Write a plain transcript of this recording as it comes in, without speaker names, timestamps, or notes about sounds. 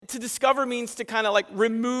to discover means to kind of like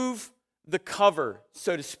remove the cover,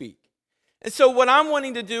 so to speak. And so what I'm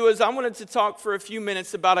wanting to do is I wanted to talk for a few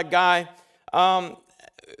minutes about a guy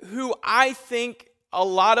who I think a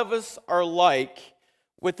lot of us are like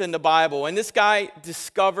within the Bible. And this guy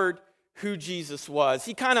discovered who Jesus was.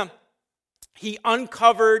 He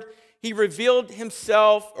uncovered, he revealed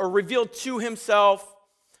himself or revealed to himself,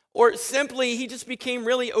 or simply he just became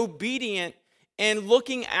really obedient and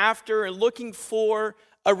looking after and looking for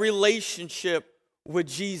a relationship with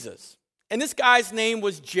Jesus. And this guy's name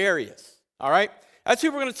was Jairus, all right? That's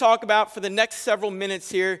who we're going to talk about for the next several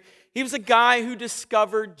minutes here. He was a guy who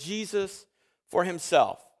discovered Jesus for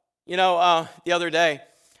himself. You know, the other day,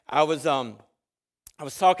 I was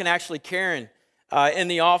talking to actually Karen in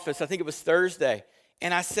the office. I think it was Thursday.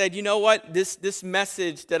 And I said, you know what? This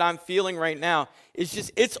message that I'm feeling right now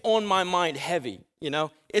is it's on my mind heavy, you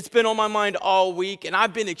know? It's been on my mind all week, and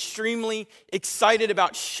I've been extremely excited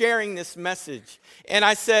about sharing this message. And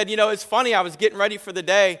I said, you know, it's funny, I was getting ready for the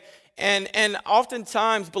day, and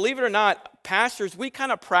oftentimes, believe it or not, pastors, we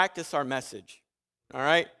kind of practice our message, all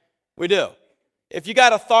right? We do. If you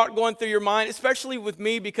got a thought going through your mind, especially with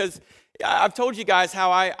me, because I've told you guys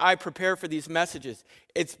how I prepare for these messages.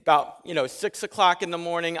 It's about, 6 o'clock in the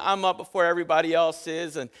morning. I'm up before everybody else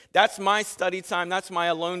is, and that's my study time. That's my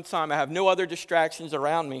alone time. I have no other distractions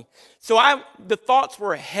around me. So the thoughts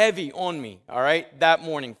were heavy on me, all right, that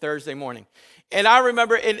morning, Thursday morning. And I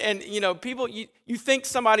remember, and people, you think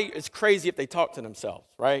somebody is crazy if they talk to themselves,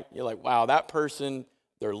 right? You're like, wow, that person,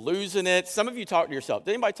 they're losing it. Some of you talk to yourself.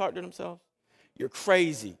 Did anybody talk to themselves? You're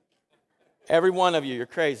crazy. Every one of you, you're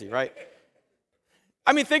crazy, right?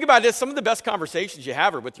 I mean, think about this. Some of the best conversations you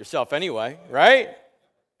have are with yourself anyway, right?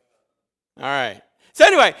 All right. So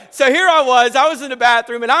anyway, here I was in the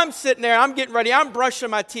bathroom, and I'm sitting there, I'm getting ready, I'm brushing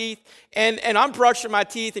my teeth, and I'm brushing my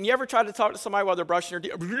teeth, and you ever try to talk to somebody while they're brushing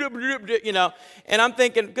their teeth, and I'm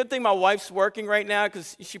thinking, good thing my wife's working right now,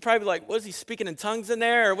 because she'd probably be like, was he speaking in tongues in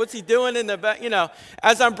there, or what's he doing in the,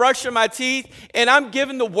 as I'm brushing my teeth, and I'm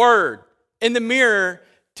giving the word in the mirror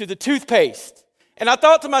to the toothpaste. And I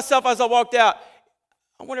thought to myself as I walked out,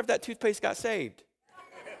 I wonder if that toothpaste got saved.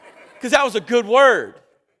 Because that was a good word.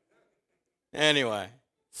 Anyway,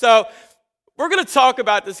 so we're going to talk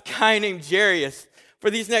about this guy named Jairus for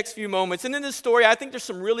these next few moments. And in this story, I think there's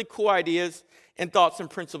some really cool ideas and thoughts and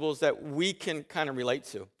principles that we can kind of relate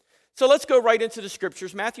to. So let's go right into the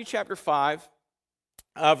scriptures. Matthew chapter 5,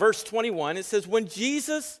 verse 21. It says, when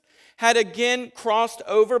Jesus had again crossed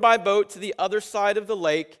over by boat to the other side of the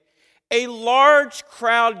lake, a large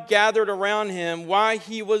crowd gathered around him while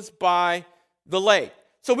he was by the lake.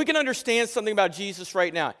 So we can understand something about Jesus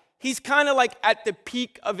right now. He's kind of like at the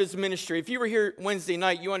peak of his ministry. If you were here Wednesday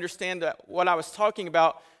night, you understand that what I was talking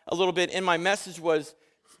about a little bit in my message was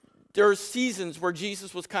there are seasons where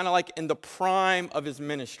Jesus was kind of like in the prime of his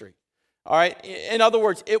ministry. All right? In other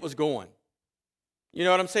words, it was going. You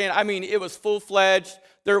know what I'm saying? I mean, it was full-fledged.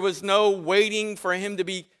 There was no waiting for him to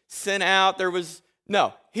be sent out.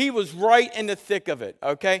 He was right in the thick of it,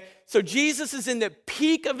 okay? So Jesus is in the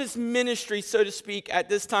peak of his ministry, so to speak, at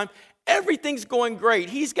this time. Everything's going great.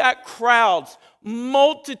 He's got crowds,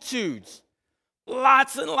 multitudes,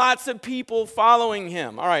 lots and lots of people following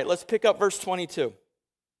him. All right, let's pick up verse 22.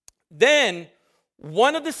 Then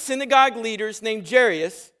one of the synagogue leaders named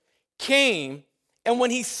Jairus came, and when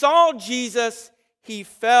he saw Jesus, he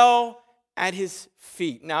fell at his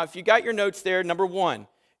feet. Now, if you got your notes there, number one,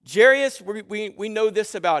 Jairus, we know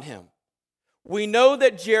this about him. We know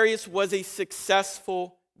that Jairus was a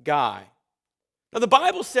successful guy. Now, the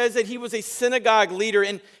Bible says that he was a synagogue leader,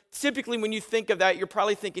 and typically when you think of that, you're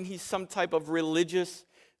probably thinking he's some type of religious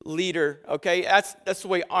leader, okay? That's the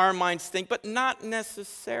way our minds think, but not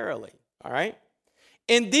necessarily, all right?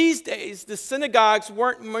 In these days, the synagogues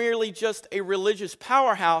weren't merely just a religious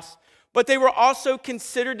powerhouse, but they were also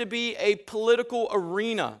considered to be a political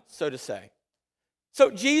arena, so to say.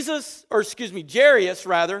 So Jairus,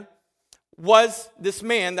 was this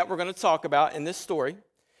man that we're going to talk about in this story.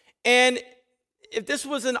 And if this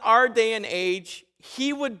was in our day and age,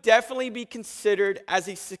 he would definitely be considered as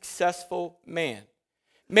a successful man.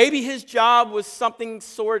 Maybe his job was something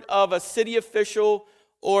sort of a city official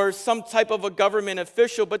or some type of a government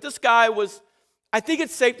official, but this guy was, I think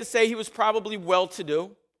it's safe to say he was probably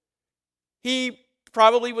well-to-do. He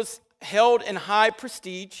probably was held in high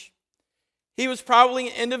prestige. He was probably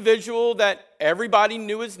an individual that everybody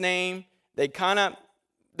knew his name.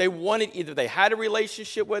 They wanted, either they had a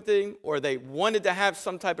relationship with him or they wanted to have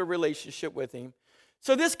some type of relationship with him.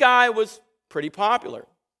 So this guy was pretty popular.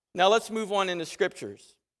 Now let's move on in the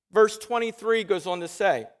scriptures. Verse 23 goes on to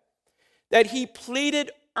say that he pleaded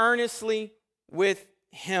earnestly with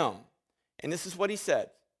him. And this is what he said.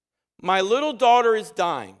 My little daughter is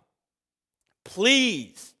dying.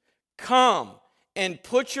 Please come and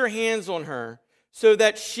put your hands on her so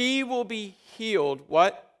that she will be healed,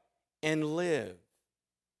 what? And live.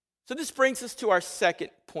 So this brings us to our second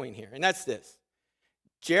point here, and that's this.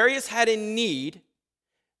 Jairus had a need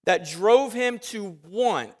that drove him to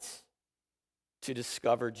want to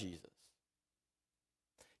discover Jesus.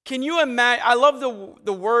 Can you imagine? I love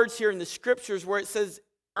the words here in the scriptures where it says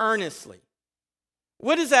earnestly.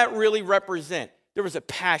 What does that really represent? There was a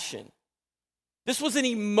passion. This was an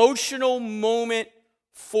emotional moment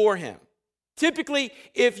for him. Typically,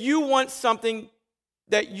 if you want something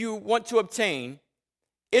that you want to obtain,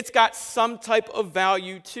 it's got some type of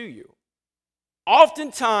value to you.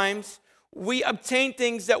 Oftentimes, we obtain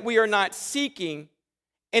things that we are not seeking,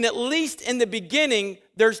 and at least in the beginning,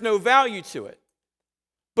 there's no value to it.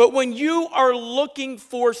 But when you are looking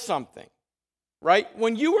for something, right?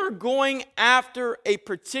 When you are going after a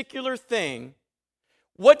particular thing,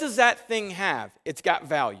 what does that thing have? It's got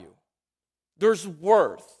value. There's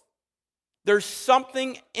worth. There's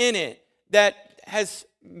something in it that has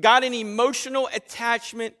got an emotional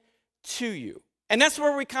attachment to you. And that's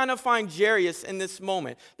where we kind of find Jairus in this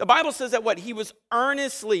moment. The Bible says that he was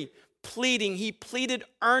earnestly pleading. He pleaded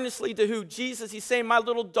earnestly to who? Jesus. He's saying, my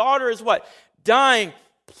little daughter is what? Dying.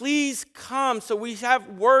 Please come. So we have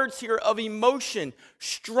words here of emotion,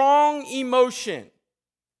 strong emotion,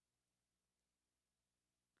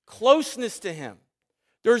 closeness to him.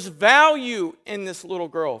 There's value in this little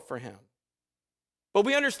girl for him. But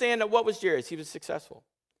we understand that what was Jairus? He was successful.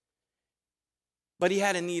 But he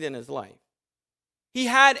had a need in his life. He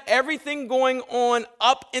had everything going on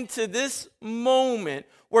up into this moment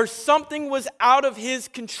where something was out of his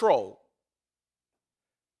control.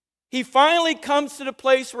 He finally comes to the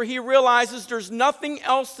place where he realizes there's nothing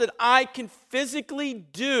else that I can physically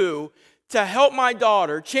do to help my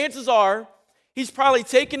daughter. Chances are he's probably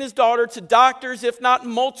taken his daughter to doctors, if not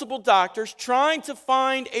multiple doctors, trying to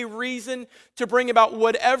find a reason to bring about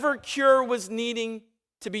whatever cure was needing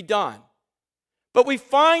to be done. But we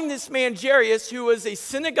find this man, Jairus, who is a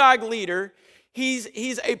synagogue leader. He's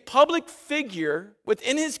a public figure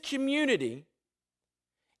within his community,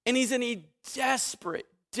 and he's in a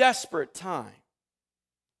desperate time.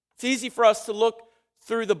 It's easy for us to look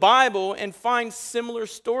through the Bible and find similar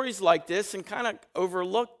stories like this and kind of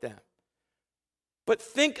overlook them. But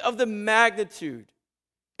think of the magnitude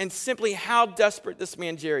and simply how desperate this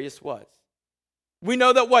man Jairus was. We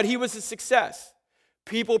know that he was a success.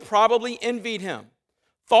 People probably envied him,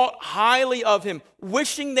 thought highly of him,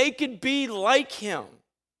 wishing they could be like him.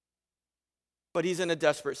 But he's in a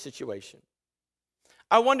desperate situation.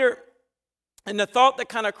 I wonder, and the thought that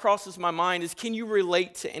kind of crosses my mind is, can you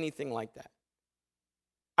relate to anything like that?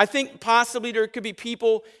 I think possibly there could be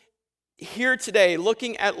people here today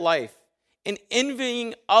looking at life and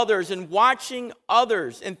envying others and watching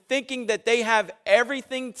others and thinking that they have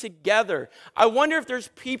everything together. I wonder if there's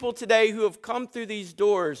people today who have come through these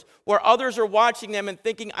doors where others are watching them and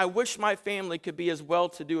thinking, I wish my family could be as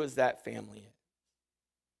well-to-do as that family is.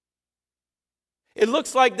 It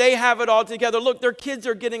looks like they have it all together. Look, their kids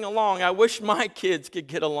are getting along. I wish my kids could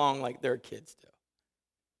get along like their kids do.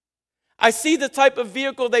 I see the type of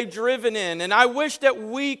vehicle they've driven in, and I wish that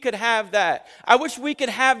we could have that. I wish we could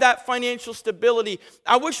have that financial stability.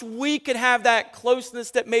 I wish we could have that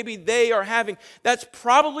closeness that maybe they are having. That's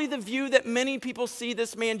probably the view that many people see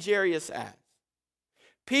this man Jairus as.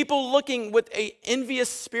 People looking with an envious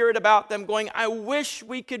spirit about them going, I wish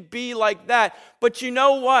we could be like that. But you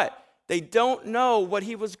know what? They don't know what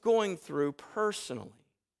he was going through personally.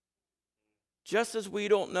 Just as we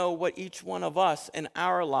don't know what each one of us in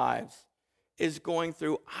our lives is going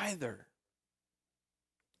through either.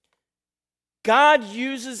 God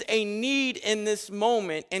uses a need in this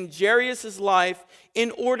moment in Jairus' life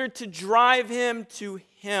in order to drive him to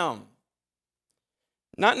him.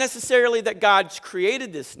 Not necessarily that God's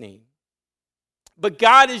created this need, but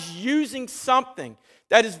God is using something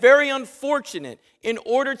that is very unfortunate in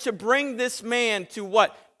order to bring this man to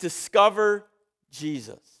what? Discover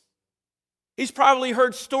Jesus. He's probably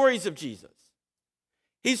heard stories of Jesus.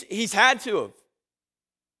 He's had to have.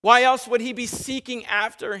 Why else would he be seeking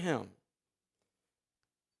after him?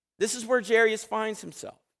 This is where Jairus finds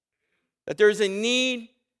himself. That there's a need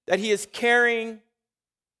that he is carrying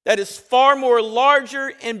that is far more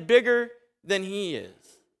larger and bigger than he is.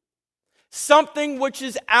 Something which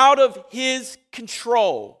is out of his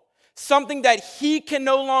control. Something that he can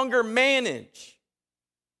no longer manage.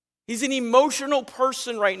 He's an emotional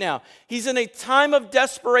person right now. He's in a time of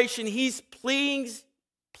desperation. He's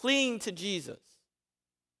pleading to Jesus.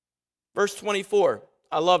 Verse 24,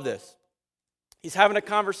 I love this. He's having a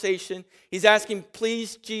conversation. He's asking,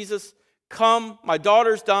 please, Jesus, come. My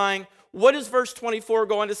daughter's dying. What does verse 24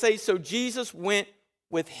 go on to say? So Jesus went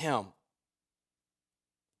with him.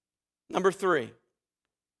 Number 3,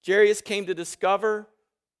 Jairus came to discover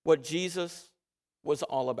what Jesus was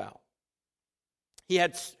all about. He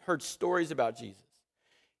had heard stories about Jesus.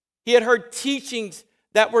 He had heard teachings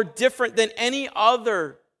that were different than any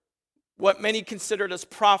other, what many considered as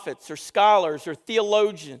prophets or scholars or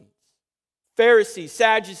theologians, Pharisees,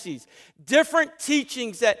 Sadducees, different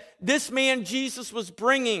teachings that this man Jesus was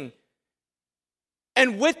bringing.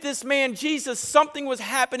 And with this man Jesus, something was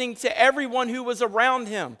happening to everyone who was around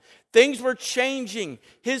him. Things were changing.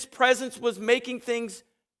 His presence was making things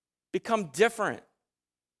become different.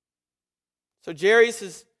 So Jairus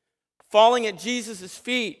is falling at Jesus'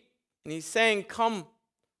 feet, and he's saying, come,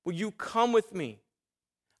 will you come with me?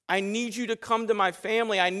 I need you to come to my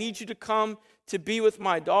family. I need you to come to be with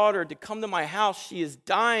my daughter, to come to my house. She is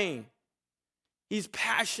dying. He's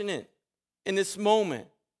passionate in this moment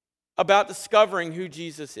about discovering who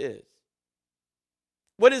Jesus is.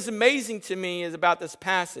 What is amazing to me is about this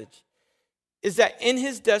passage is that in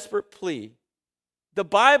his desperate plea, the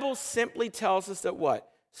Bible simply tells us that what?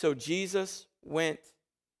 So Jesus went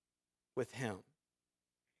with him.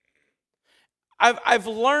 I've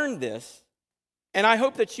learned this, and I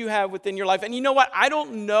hope that you have within your life. And you know what? I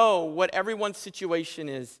don't know what everyone's situation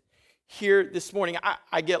is here this morning.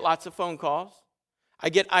 I get lots of phone calls. I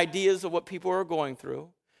get ideas of what people are going through.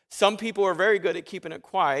 Some people are very good at keeping it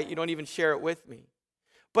quiet. You don't even share it with me.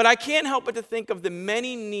 But I can't help but to think of the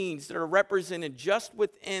many needs that are represented just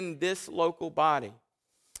within this local body.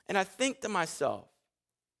 And I think to myself,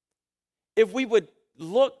 if we would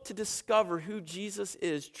look to discover who Jesus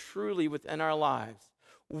is truly within our lives,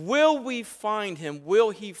 will we find him?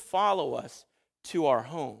 Will he follow us to our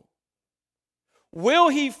home? Will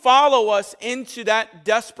he follow us into that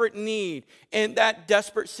desperate need and that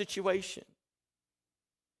desperate situation?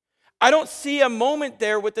 I don't see a moment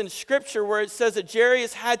there within Scripture where it says that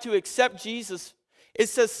Jairus had to accept Jesus. It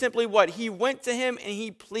says simply what? He went to him and he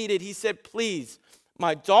pleaded. He said, please,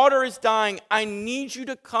 my daughter is dying. I need you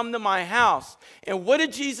to come to my house. And what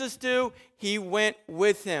did Jesus do? He went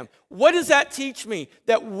with him. What does that teach me?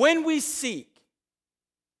 That when we seek,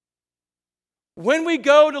 when we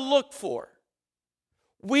go to look for,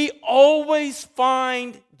 we always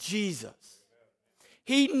find Jesus.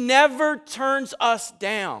 He never turns us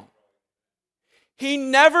down. He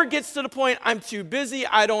never gets to the point, I'm too busy,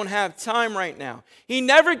 I don't have time right now. He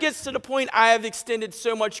never gets to the point, I have extended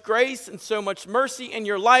so much grace and so much mercy in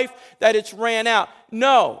your life that it's ran out.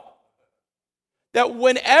 No. That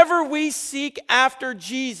whenever we seek after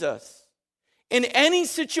Jesus, in any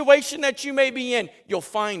situation that you may be in, you'll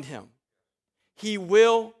find him. He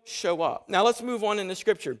will show up. Now let's move on in the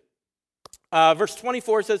scripture. Verse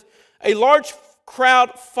 24 says, a large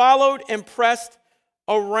crowd followed and pressed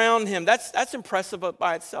around him. That's impressive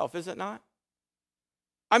by itself, is it not?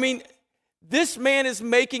 I mean, this man is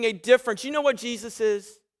making a difference. You know what Jesus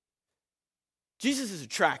is? Jesus is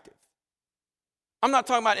attractive. I'm not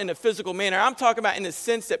talking about in a physical manner. I'm talking about in the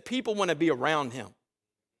sense that people want to be around him.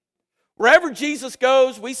 Wherever Jesus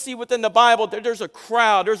goes, we see within the Bible that there's a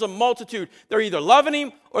crowd, there's a multitude. They're either loving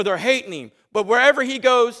him or they're hating him. But wherever he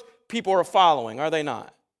goes, people are following, are they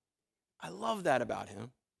not? I love that about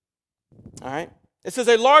him. All right? It says,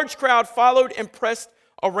 a large crowd followed and pressed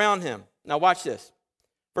around him. Now watch this.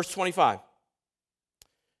 Verse 25.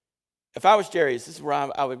 If I was Jairus, this is where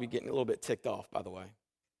I would be getting a little bit ticked off, by the way.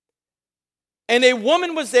 And a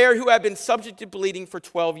woman was there who had been subject to bleeding for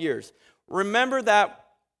 12 years. Remember that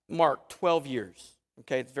mark, 12 years.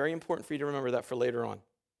 Okay, it's very important for you to remember that for later on.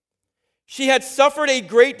 She had suffered a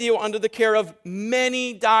great deal under the care of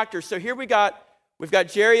many doctors. So here we've got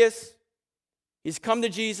Jairus. He's come to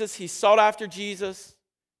Jesus. He's sought after Jesus.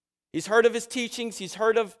 He's heard of his teachings. He's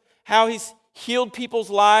heard of how he's healed people's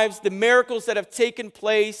lives, the miracles that have taken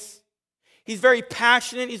place. He's very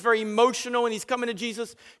passionate. He's very emotional, and he's coming to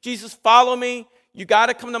Jesus. Jesus, follow me. You got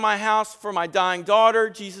to come to my house for my dying daughter.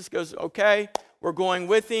 Jesus goes, okay, we're going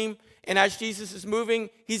with him. And as Jesus is moving,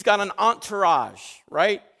 he's got an entourage,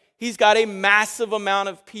 right? He's got a massive amount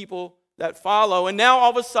of people that follow. And now all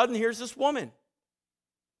of a sudden, here's this woman.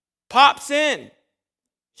 Pops in.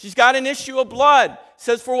 She's got an issue of blood.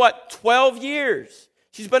 Says for what? 12 years.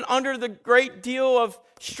 She's been under the great deal of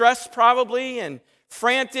stress probably and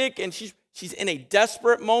frantic, and she's in a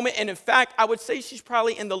desperate moment. And in fact, I would say she's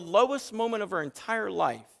probably in the lowest moment of her entire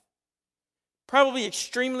life. Probably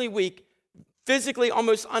extremely weak, physically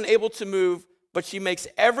almost unable to move, but she makes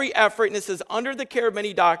every effort, and it says under the care of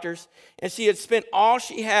many doctors, and she had spent all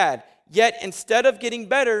she had, Yet instead of getting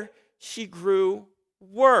better, she grew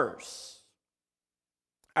worse.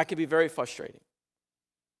 I could be very frustrating.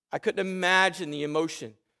 I couldn't imagine the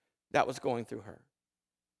emotion that was going through her.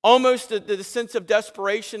 Almost the sense of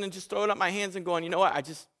desperation and just throwing up my hands and going, you know what, I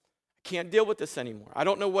can't deal with this anymore. I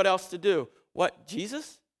don't know what else to do. What,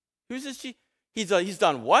 Jesus? Who's this Jesus? He's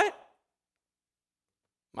done what?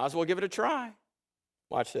 Might as well give it a try.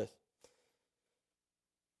 Watch this.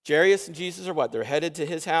 Jairus and Jesus are what? They're headed to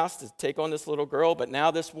his house to take on this little girl, but now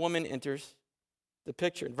this woman enters the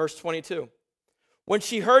picture. In verse 22. When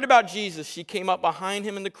she heard about Jesus, she came up behind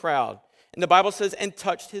him in the crowd, and the Bible says, and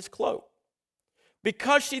touched his cloak.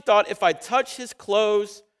 Because she thought, if I touch his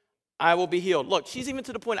clothes, I will be healed. Look, she's even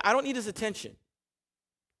to the point, I don't need his attention.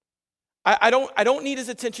 I don't need his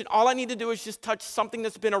attention. All I need to do is just touch something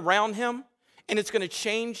that's been around him, and it's going to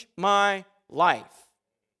change my life.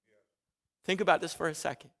 Think about this for a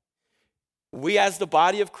second. We as the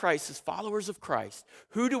body of Christ, as followers of Christ,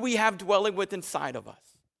 who do we have dwelling with inside of us?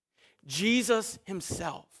 Jesus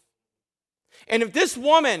himself. And if this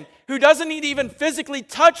woman, who doesn't need to even physically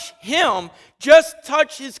touch him, just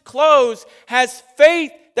touch his clothes, has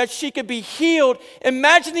faith that she could be healed,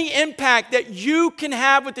 imagine the impact that you can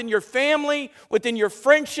have within your family, within your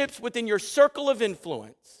friendships, within your circle of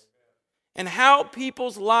influence, and how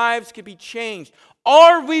people's lives could be changed.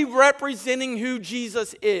 Are we representing who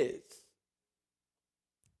Jesus is?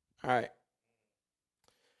 All right.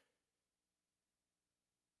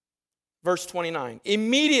 Verse 29.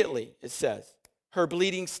 Immediately, it says, her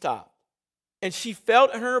bleeding stopped, and she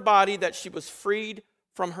felt in her body that she was freed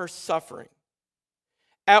from her suffering.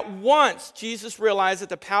 At once, Jesus realized that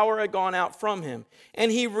the power had gone out from him,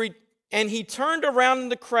 and he turned around in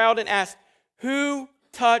the crowd and asked, who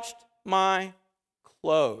touched my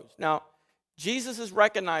clothes? Now, Jesus has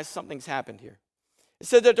recognized something's happened here. It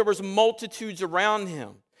said that there was multitudes around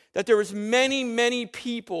him, that there was many, many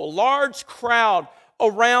people, a large crowd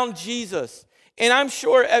around Jesus. And I'm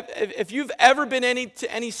sure if you've ever been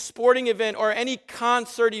to any sporting event or any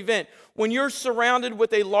concert event, when you're surrounded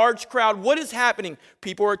with a large crowd, what is happening?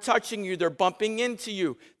 People are touching you. They're bumping into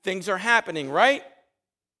you. Things are happening, right?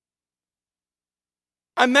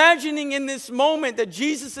 Imagining in this moment that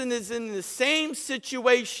Jesus is in the same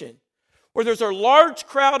situation where there's a large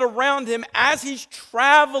crowd around him as he's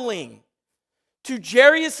traveling to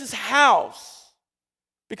Jairus' house.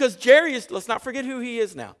 Because Jairus, let's not forget who he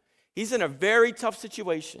is now. He's in a very tough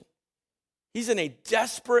situation. He's in a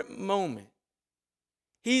desperate moment.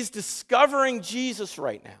 He's discovering Jesus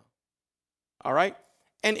right now. All right?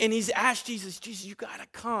 And he's asked Jesus, you got to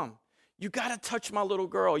come. You got to touch my little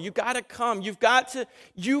girl. You got to come.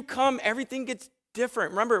 You come. Everything gets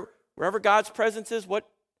different. Remember, wherever God's presence is,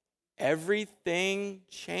 everything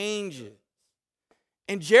changes.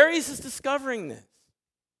 And Jairus is discovering this.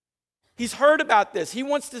 He's heard about this. He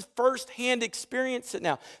wants to firsthand experience it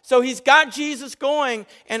now. So he's got Jesus going,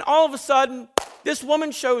 and all of a sudden, this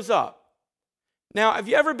woman shows up. Now, have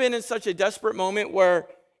you ever been in such a desperate moment where,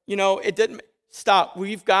 it didn't stop?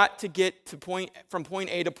 We've got to get from point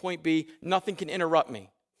A to point B. Nothing can interrupt me.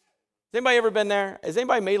 Has anybody ever been there? Is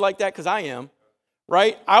anybody made like that? Because I am,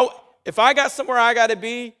 right? If I got somewhere I got to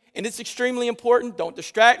be, and it's extremely important, don't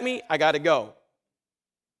distract me, I got to go.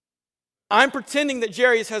 I'm pretending that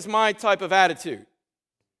Jairus has my type of attitude.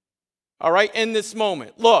 All right, in this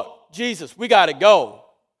moment. Look, Jesus, we got to go.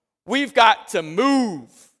 We've got to move.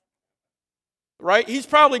 Right? He's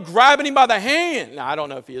probably grabbing him by the hand. Now, I don't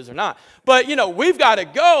know if he is or not. But, we've got to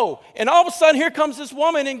go. And all of a sudden, here comes this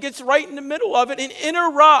woman and gets right in the middle of it and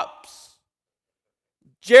interrupts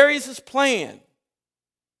Jairus' plan.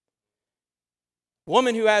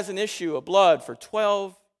 Woman who has an issue of blood for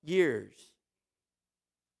 12 years.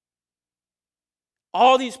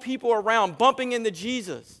 All these people around bumping into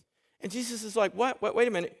Jesus. And Jesus is like, what? Wait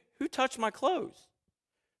a minute. Who touched my clothes?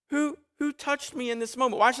 Who touched me in this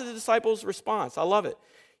moment? Watch the disciples' response. I love it.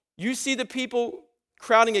 You see the people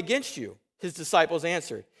crowding against you, his disciples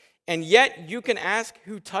answered. And yet you can ask,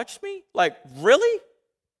 who touched me? Like, really?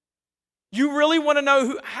 You really want to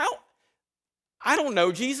know how? I don't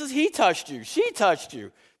know, Jesus. He touched you. She touched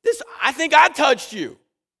you. I think I touched you.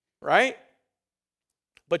 Right?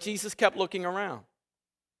 But Jesus kept looking around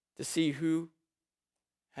to see who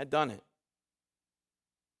had done it.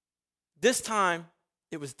 This time,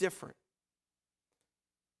 it was different.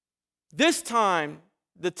 This time,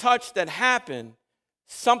 the touch that happened,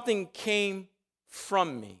 something came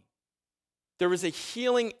from me. There was a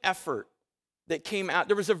healing effort that came out.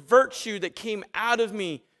 There was a virtue that came out of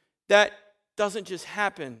me that doesn't just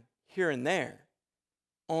happen here and there,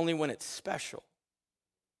 only when it's special.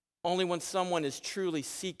 Only when someone is truly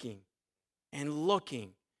seeking and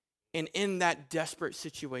looking and in that desperate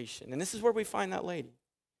situation. And this is where we find that lady.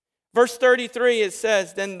 Verse 33, it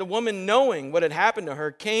says, then the woman, knowing what had happened to her,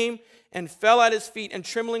 came and fell at his feet and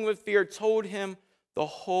trembling with fear told him the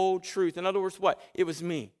whole truth. In other words, what? It was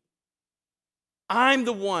me. I'm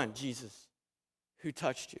the one, Jesus, who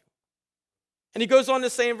touched you. And he goes on to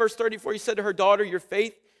say in verse 34, he said to her, daughter, your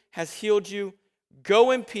faith has healed you.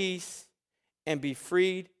 Go in peace and be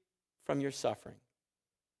freed from your suffering.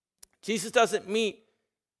 Jesus doesn't meet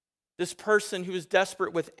this person who is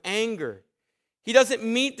desperate with anger. He doesn't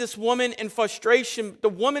meet this woman in frustration. The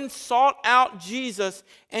woman sought out Jesus,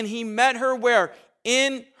 and he met her where?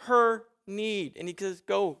 In her need. And he says,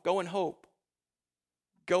 go in hope.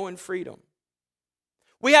 Go in freedom.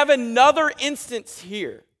 We have another instance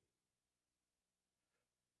here.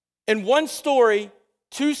 In one story,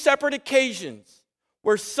 two separate occasions,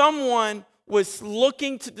 where someone was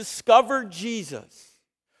looking to discover Jesus,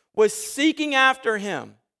 was seeking after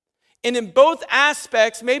him. And in both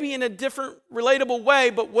aspects, maybe in a different relatable way,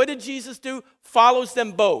 but what did Jesus do? Follows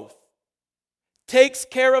them both. Takes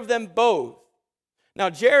care of them both. Now,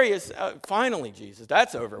 Jairus, finally, Jesus,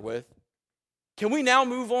 that's over with. Can we now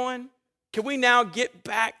move on? Can we now get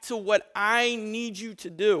back to what I need you to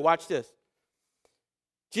do? Watch this.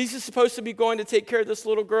 Jesus is supposed to be going to take care of this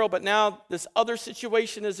little girl, but now this other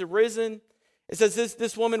situation has arisen. It says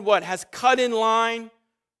this woman, what, has cut in line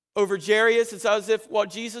over Jairus. It's as if, well,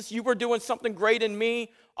 Jesus, you were doing something great in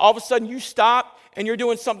me. All of a sudden you stop and you're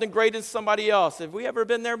doing something great in somebody else. Have we ever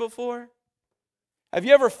been there before? Have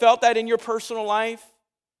you ever felt that in your personal life?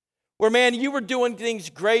 Where, man, you were doing things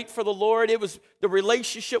great for the Lord. The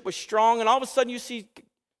relationship was strong, and all of a sudden you see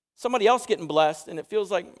somebody else getting blessed, and it feels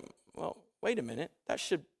like, well, wait a minute, that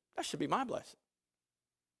should be my blessing.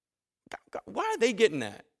 God, why are they getting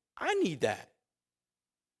that? I need that.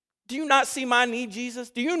 Do you not see my need, Jesus?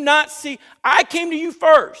 Do you not see? I came to you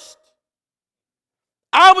first.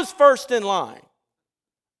 I was first in line.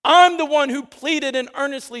 I'm the one who pleaded and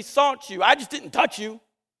earnestly sought you. I just didn't touch you.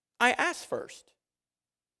 I asked first.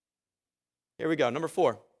 Here we go. Number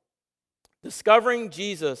 4. Discovering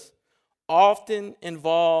Jesus often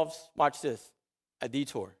involves, watch this, a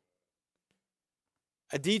detour.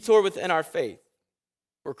 A detour within our faith.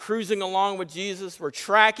 We're cruising along with Jesus. We're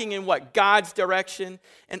tracking in what? God's direction.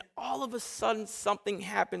 And all of a sudden, something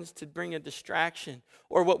happens to bring a distraction,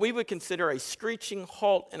 or what we would consider a screeching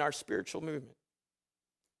halt in our spiritual movement.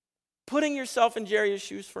 Putting yourself in Jairus'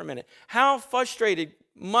 shoes for a minute. How frustrated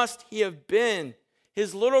must he have been?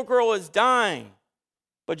 His little girl is dying.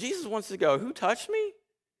 But Jesus wants to go, who touched me?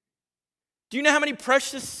 Do you know how many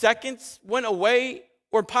precious seconds went away,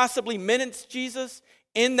 or possibly minutes, Jesus,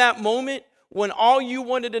 in that moment when all you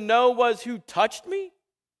wanted to know was who touched me?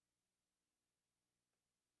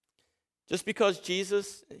 Just because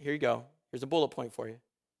Jesus, here you go. Here's a bullet point for you.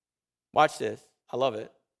 Watch this. I love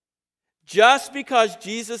it. Just because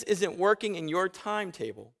Jesus isn't working in your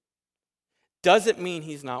timetable doesn't mean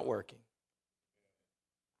he's not working.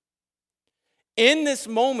 In this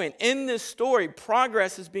moment, in this story,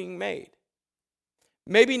 progress is being made.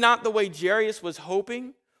 Maybe not the way Jairus was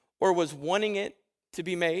hoping or was wanting it to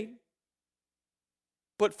be made.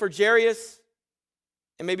 But for Jairus,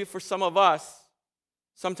 and maybe for some of us,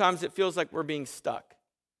 sometimes it feels like we're being stuck.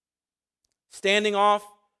 Standing off,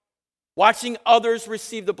 watching others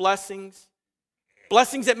receive the blessings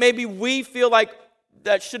that maybe we feel like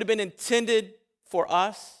that should have been intended for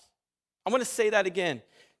us. I'm going to say that again.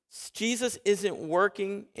 Jesus isn't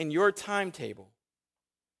working in your timetable.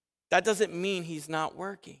 That doesn't mean he's not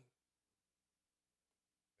working.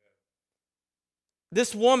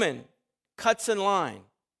 This woman cuts in line,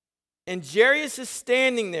 and Jairus is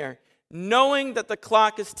standing there knowing that the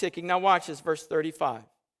clock is ticking. Now watch this, verse 35.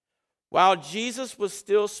 While Jesus was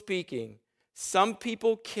still speaking, some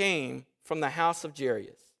people came from the house of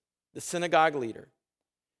Jairus, the synagogue leader.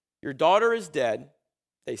 Your daughter is dead,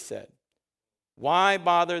 they said. Why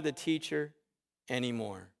bother the teacher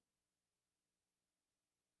anymore?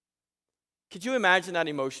 Could you imagine that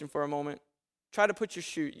emotion for a moment? Try to put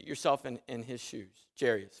yourself in his shoes,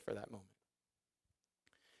 Jairus, for that moment.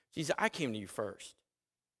 Jesus, I came to you first.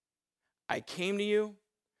 I came to you.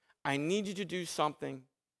 I need you to do something.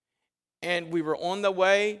 And we were on the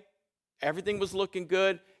way. Everything was looking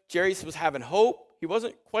good. Jairus was having hope. He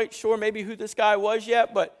wasn't quite sure maybe who this guy was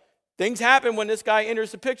yet, but things happen when this guy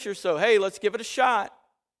enters the picture, so hey, let's give it a shot.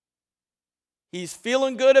 He's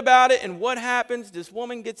feeling good about it, and what happens? This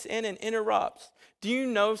woman gets in and interrupts. Do you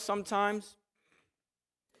know sometimes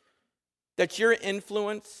that your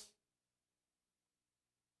influence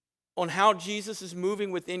on how Jesus is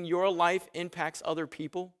moving within your life impacts other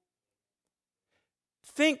people?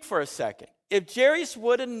 Think for a second. if Jairus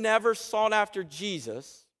would have never sought after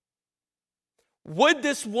Jesus, would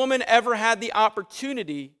this woman ever had the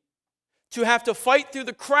opportunity to have to fight through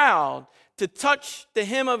the crowd to touch the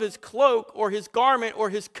hem of his cloak or his garment or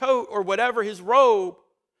his coat or whatever, his robe,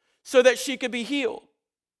 so that she could be healed?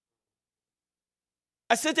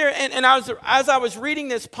 I sit there and as I was reading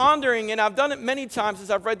this, pondering, and I've done it many times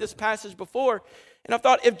as I've read this passage before, and I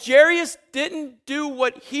thought, if Jairus didn't do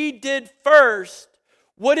what he did first,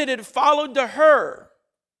 would it have followed to her?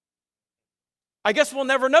 I guess we'll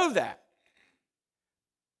never know that.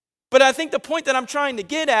 But I think the point that I'm trying to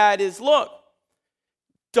get at is, look,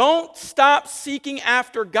 don't stop seeking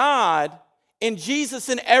after God and Jesus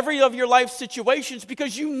in every of your life situations,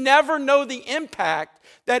 because you never know the impact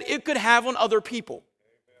that it could have on other people.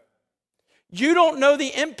 You don't know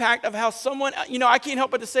the impact of how someone, I can't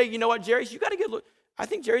help but to say, you know what, Jairus, you got to get, I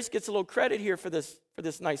think Jairus gets a little credit here for this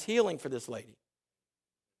nice healing for this lady.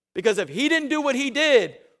 Because if he didn't do what he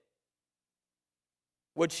did,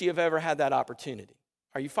 would she have ever had that opportunity?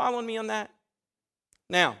 Are you following me on that?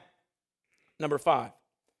 Now, number 5.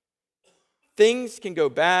 Things can go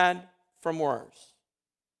bad from worse.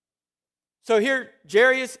 So here,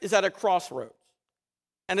 Jairus is at a crossroads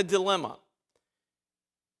and a dilemma.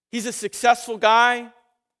 He's a successful guy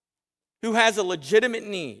who has a legitimate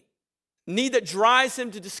need that drives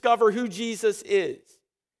him to discover who Jesus is.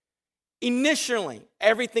 Initially,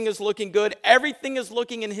 everything is looking good. Everything is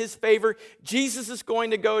looking in his favor. Jesus is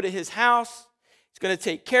going to go to his house. He's going to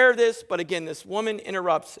take care of this. But again, this woman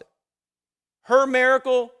interrupts it. Her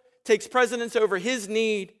miracle takes precedence over his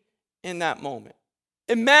need in that moment.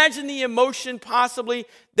 Imagine the emotion possibly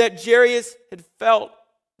that Jairus had felt,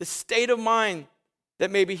 the state of mind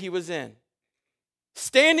that maybe he was in.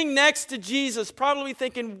 Standing next to Jesus, probably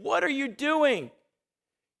thinking, what are you doing?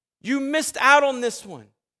 You missed out on this one.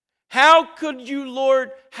 How could you,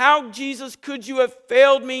 Lord, how, Jesus, could you have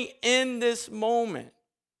failed me in this moment?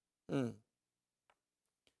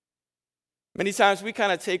 Many times we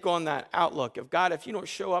kind of take on that outlook of, God, if you don't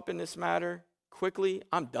show up in this matter quickly,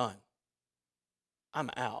 I'm done. I'm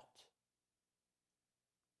out.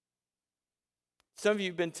 Some of you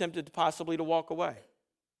have been tempted possibly to walk away.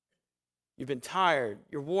 You've been tired.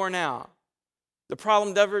 You're worn out. The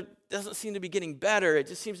problem doesn't seem to be getting better. It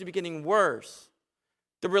just seems to be getting worse.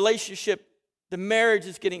 The relationship, the marriage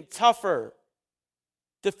is getting tougher.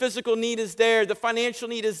 The physical need is there. The financial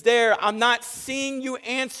need is there. I'm not seeing you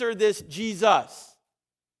answer this, Jesus.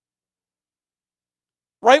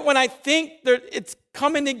 Right when I think that it's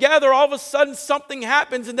coming together, all of a sudden something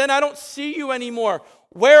happens and then I don't see you anymore.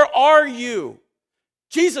 Where are you?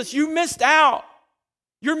 Jesus, you missed out.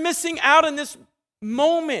 You're missing out in this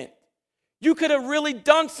moment. You could have really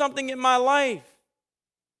done something in my life.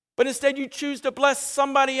 But instead you choose to bless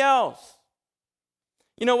somebody else.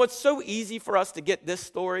 You know what's so easy for us to get this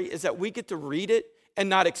story is that we get to read it and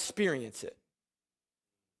not experience it.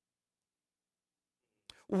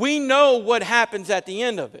 We know what happens at the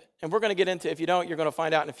end of it. And we're going to get into, if you don't, you're going to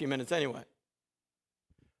find out in a few minutes anyway.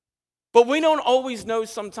 But we don't always know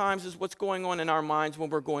sometimes is what's going on in our minds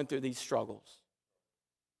when we're going through these struggles.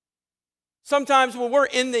 Sometimes when we're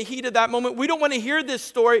in the heat of that moment, we don't want to hear this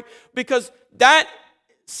story because that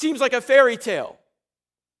seems like a fairy tale.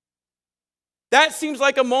 That seems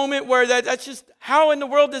like a moment where that's just, how in the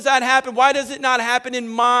world does that happen? Why does it not happen in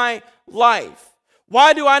my life?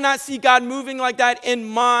 Why do I not see God moving like that in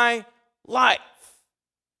my life?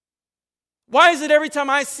 Why is it every time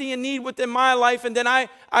I see a need within my life and then I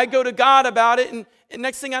go to God about it and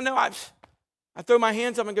next thing I know, I throw my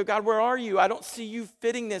hands up and go, God, where are you? I don't see you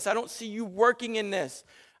fitting this. I don't see you working in this.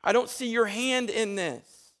 I don't see your hand in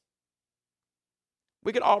this.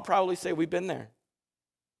 We could all probably say we've been there.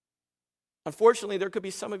 Unfortunately, there could be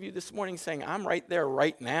some of you this morning saying, I'm right there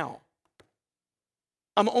right now.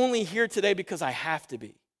 I'm only here today because I have to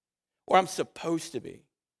be, or I'm supposed to be.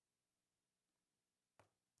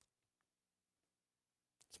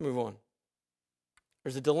 Let's move on.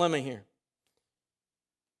 There's a dilemma here.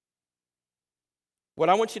 What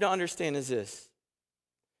I want you to understand is this.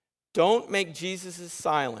 Don't make Jesus'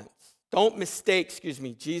 silence. Don't mistake,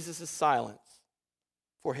 Jesus' silence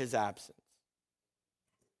for his absence.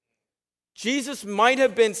 Jesus might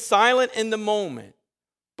have been silent in the moment,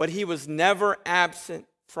 but he was never absent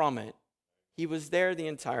from it. He was there the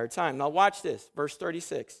entire time. Now watch this, verse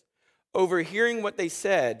 36. Overhearing what they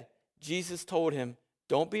said, Jesus told him,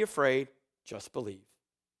 don't be afraid, just believe.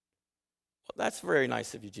 Well, that's very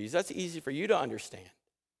nice of you, Jesus. That's easy for you to understand.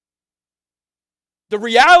 The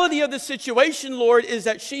reality of the situation, Lord, is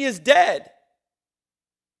that she is dead.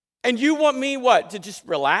 And you want me what? To just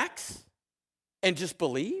relax and just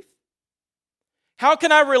believe? How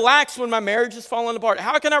can I relax when my marriage is falling apart?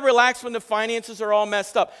 How can I relax when the finances are all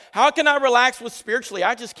messed up? How can I relax with spiritually?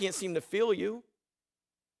 I just can't seem to feel you.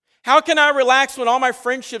 How can I relax when all my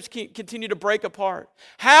friendships continue to break apart?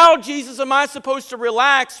 How, Jesus, am I supposed to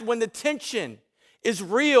relax when the tension is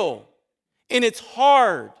real and it's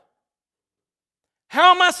hard?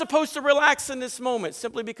 How am I supposed to relax in this moment?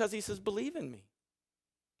 Simply because he says, believe in me.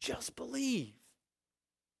 Just believe.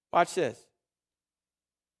 Watch this.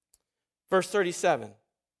 Verse 37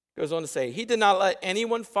 goes on to say, he did not let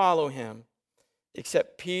anyone follow him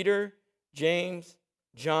except Peter, James,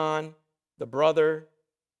 John, the brother,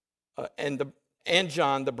 and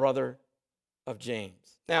John, the brother of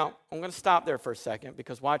James. Now, I'm going to stop there for a second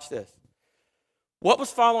because watch this. What was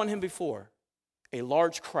following him before? A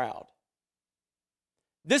large crowd.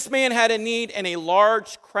 This man had a need and a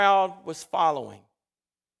large crowd was following.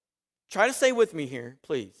 Try to stay with me here,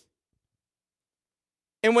 please.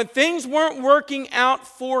 And when things weren't working out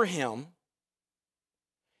for him,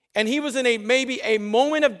 and he was in maybe a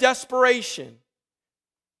moment of desperation,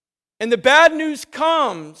 and the bad news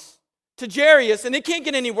comes to Jairus, and it can't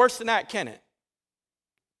get any worse than that, can it?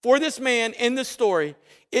 For this man in this story,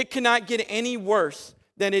 it cannot get any worse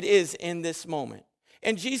than it is in this moment.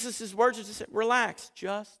 And Jesus' words are just, relax,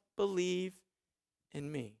 just believe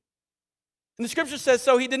in me. And the scripture says,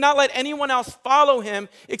 so he did not let anyone else follow him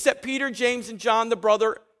except Peter, James, and John, the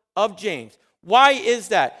brother of James. Why is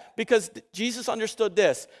that? Because Jesus understood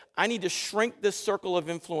this. I need to shrink this circle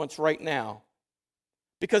of influence right now.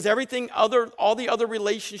 Because all the other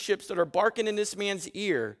relationships that are barking in this man's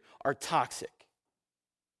ear are toxic.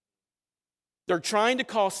 They're trying to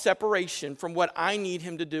cause separation from what I need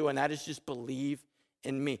him to do, and that is just believe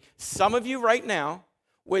in me. Some of you right now,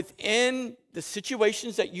 within the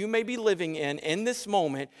situations that you may be living in this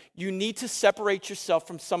moment, you need to separate yourself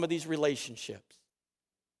from some of these relationships.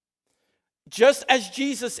 Just as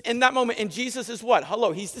Jesus in that moment, and Jesus is what?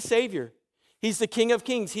 Hello, he's the Savior. He's the King of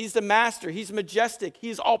Kings. He's the Master. He's majestic.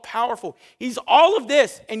 He's all powerful. He's all of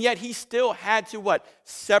this, and yet he still had to what?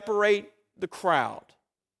 Separate the crowd.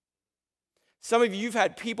 Some of you, you've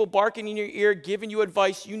had people barking in your ear, giving you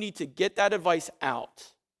advice. You need to get that advice out.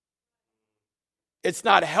 It's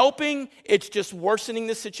not helping. It's just worsening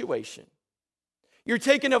the situation. You're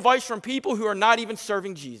taking advice from people who are not even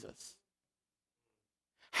serving Jesus.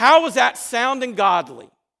 How is that sound and godly?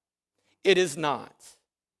 It is not.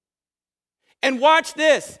 And watch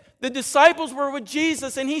this. The disciples were with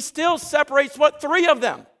Jesus, and he still separates, what? 3 of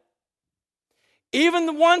them. Even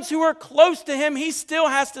the ones who are close to him, he still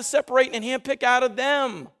has to separate and handpick out of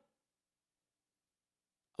them.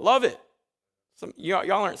 I love it.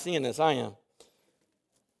 Y'all aren't seeing this. I am.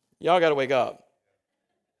 Y'all got to wake up.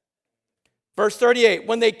 Verse 38,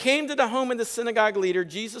 when they came to the home of the synagogue leader,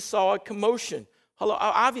 Jesus saw a commotion. Hello,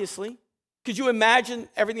 obviously. Could you imagine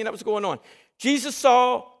everything that was going on? Jesus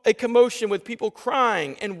saw a commotion with people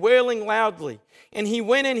crying and wailing loudly. And he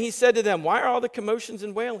went in, he said to them, why are all the commotions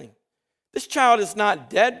and wailing? This child is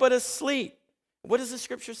not dead, but asleep. What does the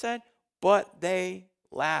scripture say? But they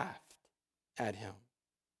laughed at him.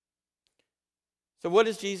 So what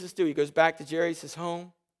does Jesus do? He goes back to Jairus'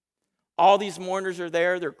 home. All these mourners are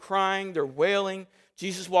there. They're crying. They're wailing.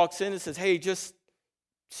 Jesus walks in and says, hey, just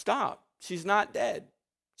stop. She's not dead.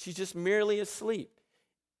 She's just merely asleep.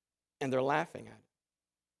 And they're laughing at it.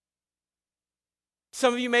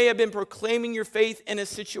 Some of you may have been proclaiming your faith in a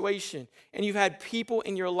situation, and you've had people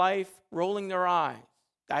in your life rolling their eyes.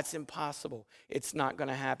 That's impossible. It's not going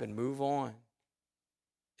to happen. Move on.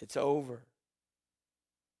 It's over.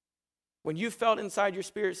 When you felt inside your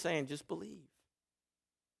spirit saying, just believe,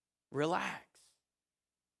 relax,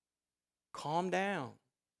 calm down,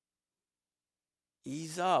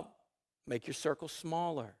 ease up, make your circle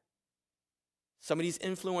smaller. Some of these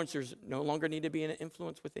influencers no longer need to be an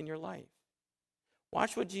influence within your life.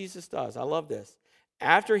 Watch what Jesus does. I love this.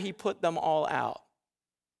 After he put them all out,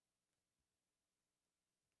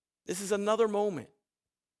 this is another moment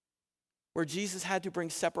where Jesus had to bring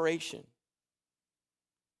separation.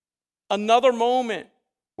 Another moment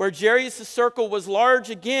where Jairus' circle was large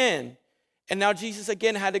again, and now Jesus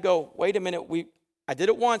again had to go, wait a minute, I did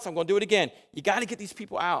it once, I'm going to do it again. You got to get these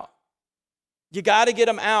people out. You got to get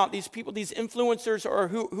them out. These people, these influencers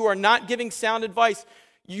who are not giving sound advice,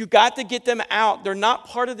 you got to get them out. They're not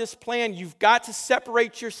part of this plan. You've got to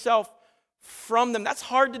separate yourself from them. That's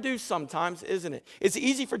hard to do sometimes, isn't it? It's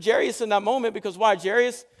easy for Jairus in that moment because why?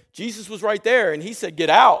 Jesus was right there and he said, get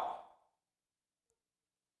out.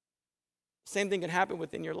 Same thing can happen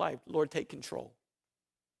within your life. Lord, take control.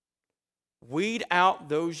 Weed out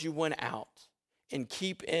those you want out and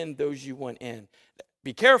keep in those you want in.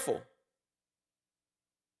 Be careful.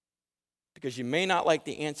 because you may not like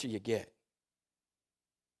the answer you get.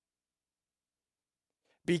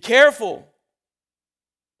 Be careful.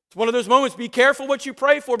 It's one of those moments, be careful what you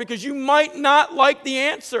pray for because you might not like the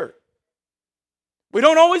answer. We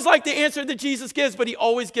don't always like the answer that Jesus gives, but he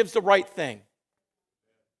always gives the right thing.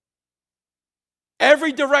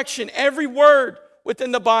 Every direction, every word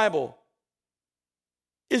within the Bible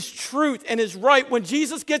is truth and is right. When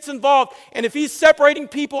Jesus gets involved, and if he's separating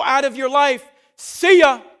people out of your life, see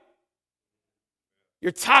ya.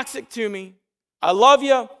 You're toxic to me. I love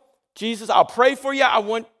you. Jesus, I'll pray for you. I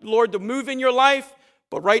want the Lord to move in your life.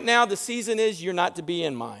 But right now, the season is you're not to be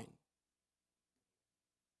in mine.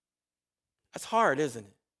 That's hard, isn't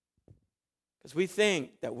it? Because we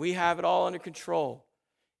think that we have it all under control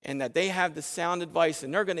and that they have the sound advice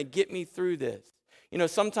and they're going to get me through this. You know,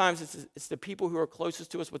 sometimes it's the people who are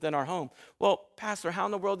closest to us within our home. Well, Pastor, how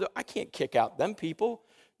in the world I can't kick out them people.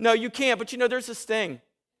 No, you can't. But you know, there's this thing.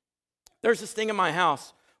 There's this thing in my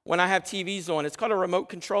house when I have TVs on. It's called a remote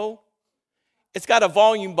control. It's got a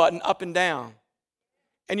volume button up and down.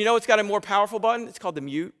 And you know it's got a more powerful button? It's called the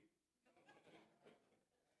mute.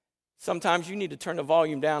 Sometimes you need to turn the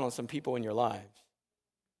volume down on some people in your lives.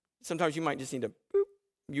 Sometimes you might just need to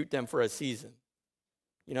mute them for a season.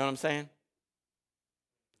 You know what I'm saying?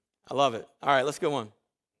 I love it. All right, let's go on.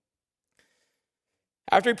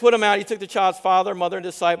 After he put him out, he took the child's father, mother, and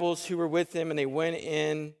disciples who were with him, and they went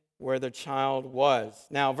in where the child was.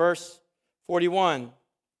 Now, verse 41,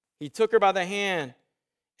 he took her by the hand,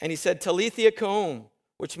 and he said, Talitha koum,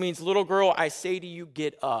 which means, little girl, I say to you,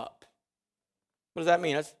 get up. What does that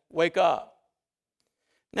mean? That's wake up.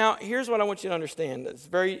 Now, here's what I want you to understand. It's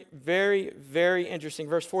very, very, very interesting.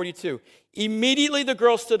 Verse 42. Immediately the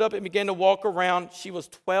girl stood up and began to walk around. She was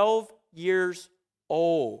 12 years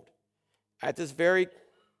old. At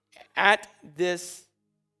this,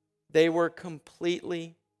 they were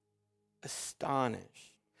completely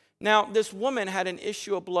astonished. Now, this woman had an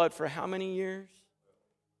issue of blood for how many years?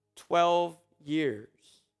 12 years.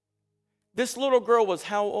 This little girl was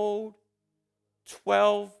how old?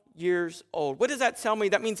 12 years old. What does that tell me?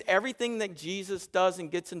 That means everything that Jesus does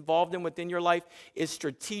and gets involved in within your life is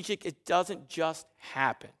strategic. It doesn't just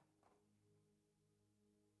happen.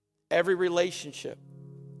 Every relationship,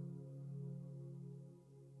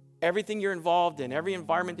 everything you're involved in, every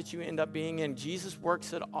environment that you end up being in, Jesus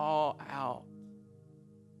works it all out.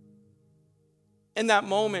 In that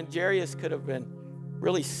moment, Jairus could have been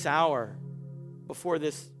really sour before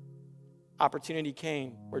this opportunity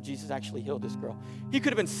came where Jesus actually healed this girl. He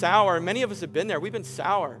could have been sour. Many of us have been there. We've been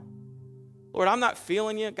sour. Lord, I'm not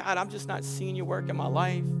feeling you. God, I'm just not seeing you work in my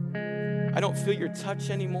life. I don't feel your touch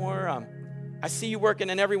anymore. I see you working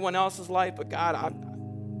in everyone else's life, but God,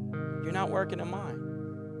 you're not working in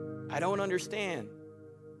mine. I don't understand.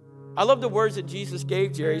 I love the words that Jesus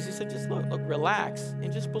gave Jairus. He said, just look, relax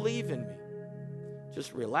and just believe in me.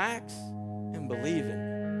 Just relax and believe in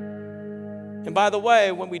me. And by the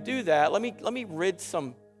way, when we do that, let me rid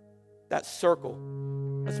that circle.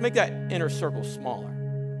 Let's make that inner circle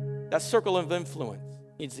smaller. That circle of influence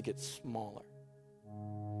needs to get smaller.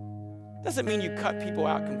 Doesn't mean you cut people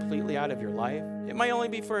out completely out of your life. It might only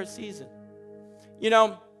be for a season. You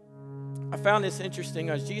know, I found this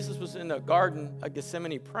interesting. As Jesus was in the Garden of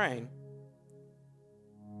Gethsemane praying,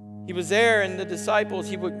 he was there, and the disciples,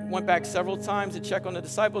 he went back several times to check on the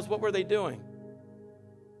disciples. What were they doing?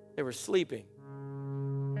 They were sleeping.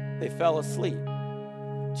 They fell asleep.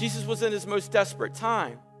 Jesus was in his most desperate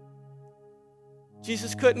time.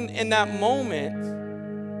 Jesus couldn't, in that moment,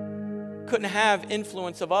 couldn't have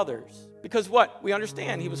influence of others. Because what? We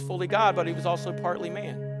understand he was fully God, but he was also partly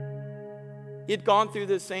man. He had gone through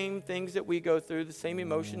the same things that we go through, the same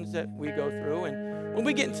emotions that we go through. And when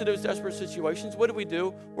we get into those desperate situations, what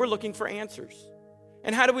do? We're looking for answers.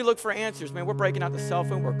 And how do we look for answers? Man, we're breaking out the cell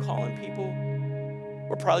phone. We're calling people.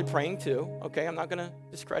 We're probably praying too. Okay, I'm not going to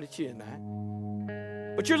discredit you in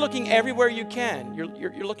that. But you're looking everywhere you can.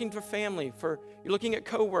 You're looking for family. You're looking at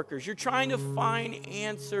coworkers. You're trying to find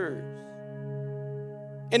answers.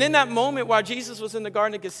 And in that moment, while Jesus was in the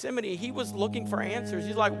Garden of Gethsemane, he was looking for answers.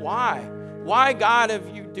 He's like, why? Why, God,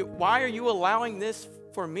 why are you allowing this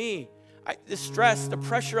for me? The stress, the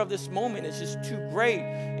pressure of this moment is just too great.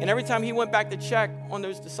 And every time he went back to check on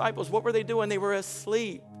those disciples, what were they doing? They were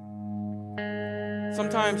asleep.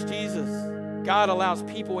 Sometimes God allows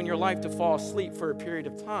people in your life to fall asleep for a period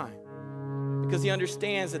of time because he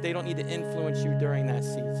understands that they don't need to influence you during that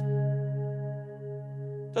season.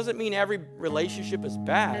 Doesn't mean every relationship is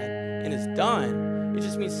bad and is done. It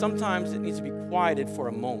just means sometimes it needs to be quieted for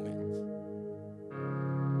a moment.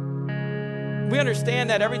 We understand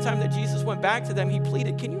that every time that Jesus went back to them, he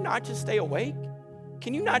pleaded, can you not just stay awake?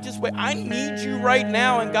 Can you not just wait? I need you right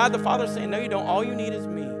now. And God the Father is saying, no, you don't. All you need is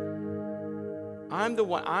me. I'm the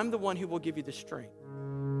one who will give you the strength.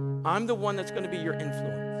 I'm the one that's going to be your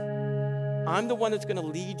influence. I'm the one that's going to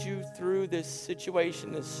lead you through this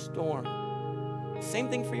situation, this storm. Same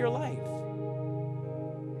thing for your life.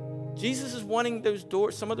 Jesus is wanting those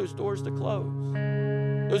doors, some of those doors to close.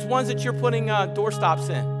 Those ones that you're putting door stops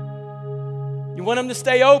in. You want them to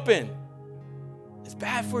stay open. It's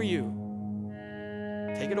bad for you.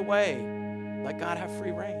 Take it away. Let God have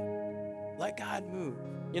free reign. Let God move.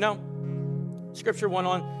 You know, Scripture went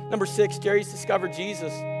on. Number 6, Jerry's discovered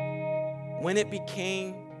Jesus when it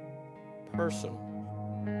became personal.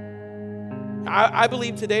 I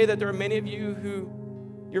believe today that there are many of you who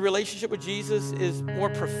your relationship with Jesus is more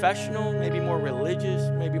professional, maybe more religious,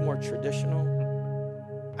 maybe more traditional.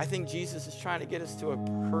 I think Jesus is trying to get us to a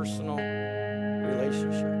personal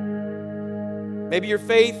relationship. Maybe your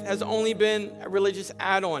faith has only been a religious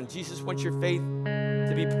add-on. Jesus wants your faith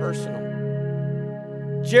to be personal.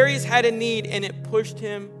 Jerry's had a need, and it pushed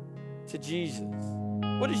him to Jesus.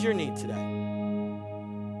 What is your need today?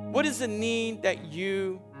 What is the need that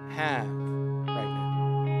you have right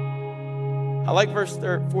now? I like verse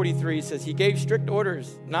 43. It says, he gave strict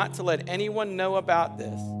orders not to let anyone know about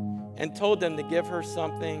this and told them to give her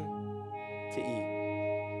something to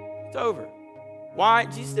eat. It's over. Why?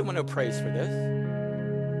 Jesus didn't want no praise for this.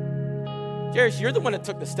 Jairus, you're the one that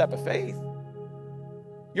took the step of faith.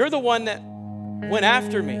 You're the one that went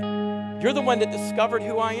after me. You're the one that discovered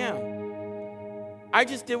who I am. I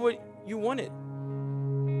just did what you wanted.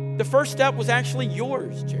 The first step was actually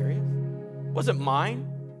yours, Jairus. It wasn't mine.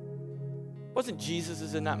 It wasn't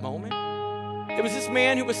Jesus's in that moment. It was this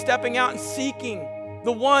man who was stepping out and seeking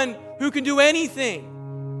the one who can do anything.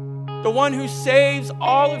 The one who saves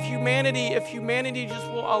all of humanity if humanity just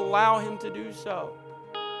will allow him to do so.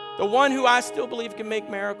 The one who I still believe can make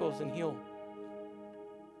miracles and heal.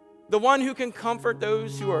 The one who can comfort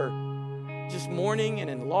those who are just mourning and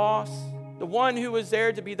in loss. The one who is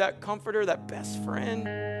there to be that comforter, that best friend.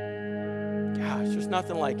 Gosh, there's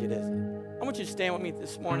nothing like it, is it? I want you to stand with me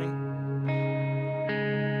this morning.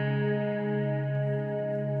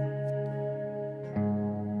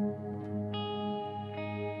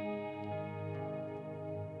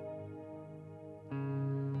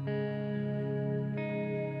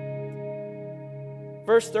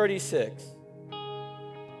 Verse 36.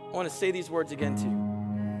 I want to say these words again to you.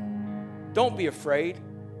 Don't be afraid.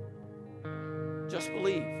 Just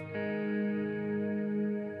believe.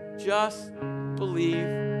 Just believe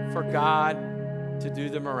for God to do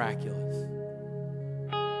the miraculous.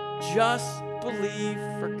 Just believe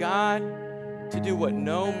for God to do what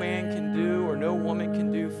no man can do or no woman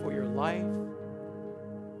can do for your life.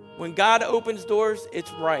 When God opens doors,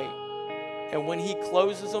 it's right. And when he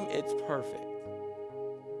closes them, it's perfect.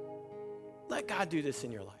 Let God do this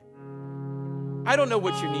in your life. I don't know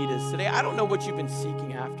what your need is today. I don't know what you've been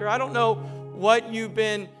seeking after. I don't know what you've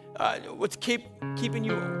been, what's keeping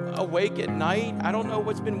you awake at night. I don't know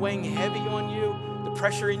what's been weighing heavy on you. The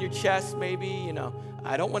pressure in your chest, maybe,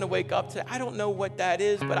 I don't want to wake up to. I don't know what that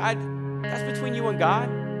is, but that's between you and God.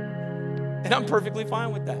 And I'm perfectly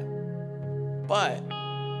fine with that. But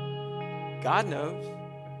God knows.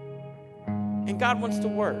 And God wants to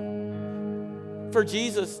work. For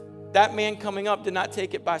Jesus, that man coming up did not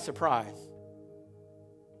take it by surprise.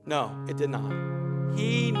 No, it did not.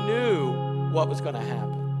 He knew what was going to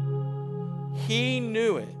happen. He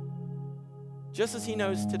knew it, just as he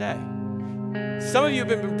knows today. Some of you have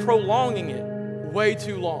been prolonging it way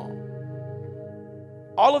too long.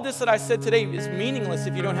 All of this that I said today is meaningless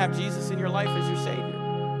if you don't have Jesus in your life as your Savior.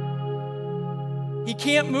 He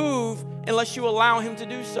can't move unless you allow him to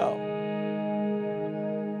do so.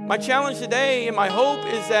 My challenge today and my hope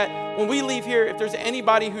is that when we leave here, if there's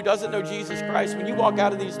anybody who doesn't know Jesus Christ, when you walk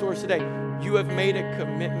out of these doors today, you have made a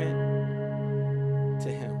commitment to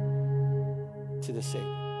him, to the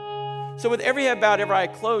Savior. So with every head bowed, every eye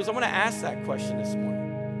closed, I want to ask that question this morning.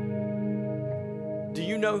 Do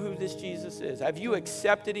you know who this Jesus is? Have you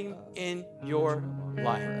accepted him in your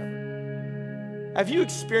life? Have you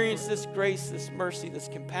experienced this grace, this mercy, this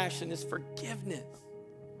compassion, this forgiveness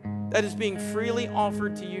that is being freely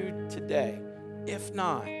offered to you today? If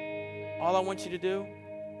not, all I want you to do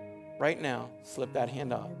right now, slip that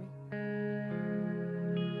hand up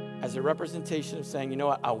as a representation of saying, you know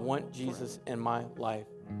what, I want Jesus in my life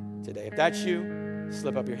today. If that's you,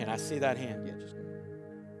 slip up your hand. I see that hand. Yeah, just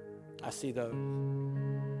I see those.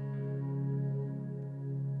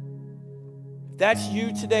 If that's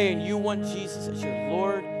you today and you want Jesus as your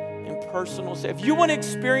Lord and personal Savior, if you want to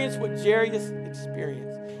experience what Jerry has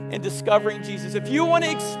experienced in discovering Jesus, if you want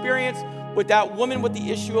to experience what that woman with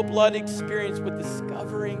the issue of blood experienced with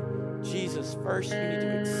discovering Jesus. First, you need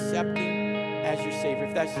to accept him as your Savior.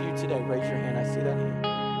 If that's you today, raise your hand. I see that hand.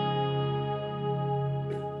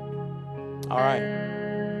 All right.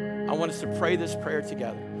 I want us to pray this prayer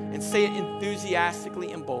together and say it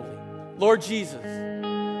enthusiastically and boldly. Lord Jesus,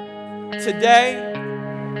 today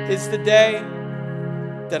is the day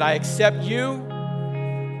that I accept you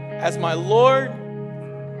as my Lord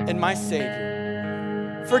and my Savior.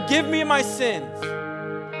 Forgive me of my sins.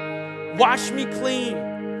 Wash me clean.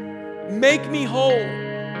 Make me whole.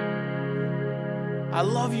 I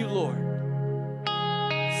love you, Lord.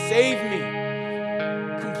 Save me.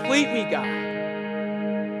 Complete me, God.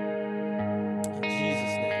 In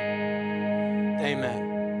Jesus' name.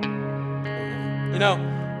 Amen. Amen. You know,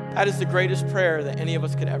 that is the greatest prayer that any of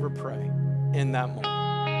us could ever pray in that moment.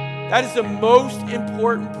 That is the most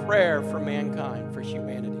important prayer for mankind, for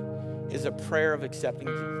humanity, is a prayer of accepting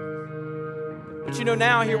Jesus. But you know,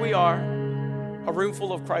 now here we are, a room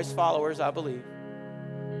full of Christ followers, I believe,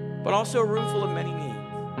 but also a room full of many needs.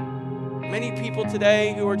 Many people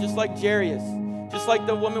today who are just like Jairus, just like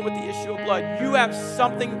the woman with the issue of blood. You have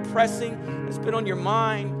something pressing that's been on your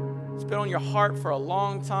mind, it's been on your heart for a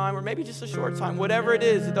long time, or maybe just a short time. Whatever it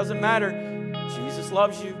is, it doesn't matter. Jesus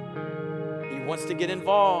loves you. He wants to get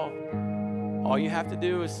involved. All you have to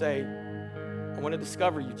do is say, I want to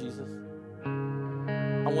discover you, Jesus.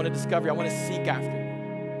 I want to discover you. I want to seek after you.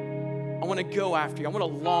 I want to go after you. I want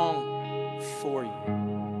to long for you.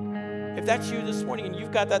 If that's you this morning and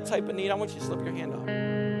you've got that type of need, I want you to slip your hand up.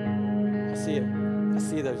 I see it. I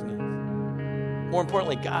see those needs. More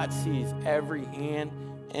importantly, God sees every hand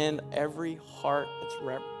and every heart that's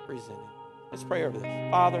represented. Let's pray over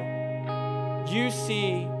this. Father, you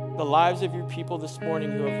see the lives of your people this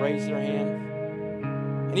morning who have raised their hands.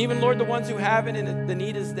 And even, Lord, the ones who haven't, and the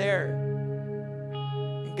need is there.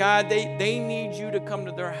 And God, they need you to come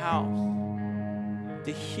to their house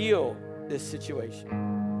to heal this situation.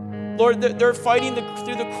 Lord, they're fighting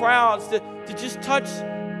through the crowds to just touch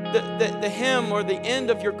the hem or the end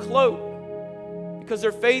of your cloak because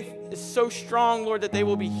their faith is so strong, Lord, that they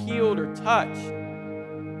will be healed or touched.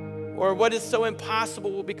 Or what is so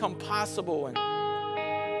impossible will become possible. And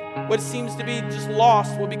what seems to be just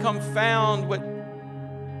lost will become found. What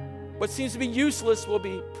seems to be useless will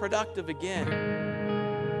be productive again.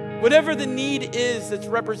 Whatever the need is that's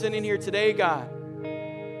represented here today, God,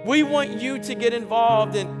 we want you to get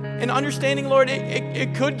involved in understanding, Lord,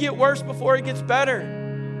 it could get worse before it gets better.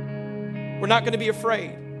 We're not going to be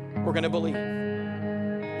afraid. We're going to believe.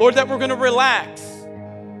 Lord, that we're going to relax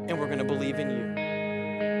and we're going to believe in you.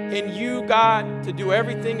 In you, God, to do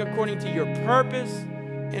everything according to your purpose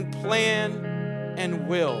and plan and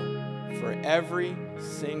will for every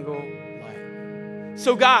single life.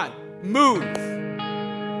 So God, move,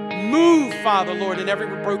 Father, Lord, in every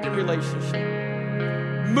broken relationship.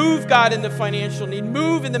 Move, God, in the financial need.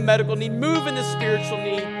 Move in the medical need. Move in the spiritual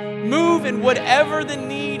need. Move in whatever the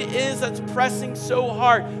need is that's pressing so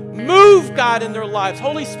hard. Move, God, in their lives.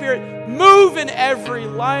 Holy Spirit, move in every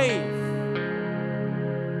life.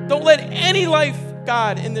 Don't let any life,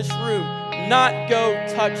 God, in this room not go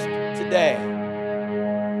touched today.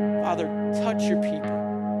 Father, touch your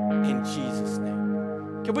people in Jesus'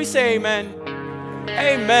 name. Can we say amen?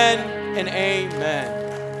 Amen and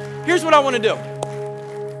amen. Here's what I want to do.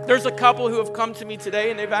 There's a couple who have come to me today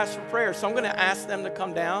and they've asked for prayer, so I'm going to ask them to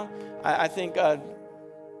come down. I think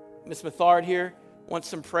Miss Mathard here wants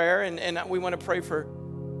some prayer, and we want to pray for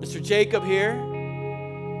Mr. Jacob here.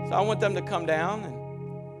 So I want them to come down. And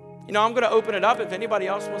you know, I'm going to open it up. If anybody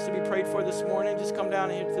else wants to be prayed for this morning, just come down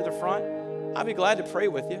here to the front. I'll be glad to pray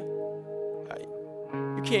with you.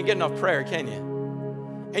 You can't get enough prayer, can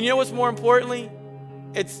you? And you know what's more importantly?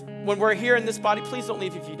 It's when we're here in this body, please don't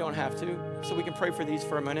leave if you don't have to, so we can pray for these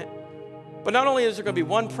for a minute. But not only is there going to be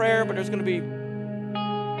one prayer, but there's going to be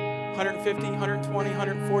 150, 120,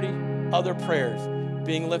 140 other prayers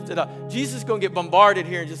being lifted up. Jesus is going to get bombarded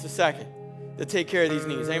here in just a second to take care of these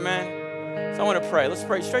needs. Amen? So I want to pray. Let's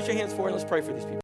pray. Stretch your hands forward and let's pray for these people.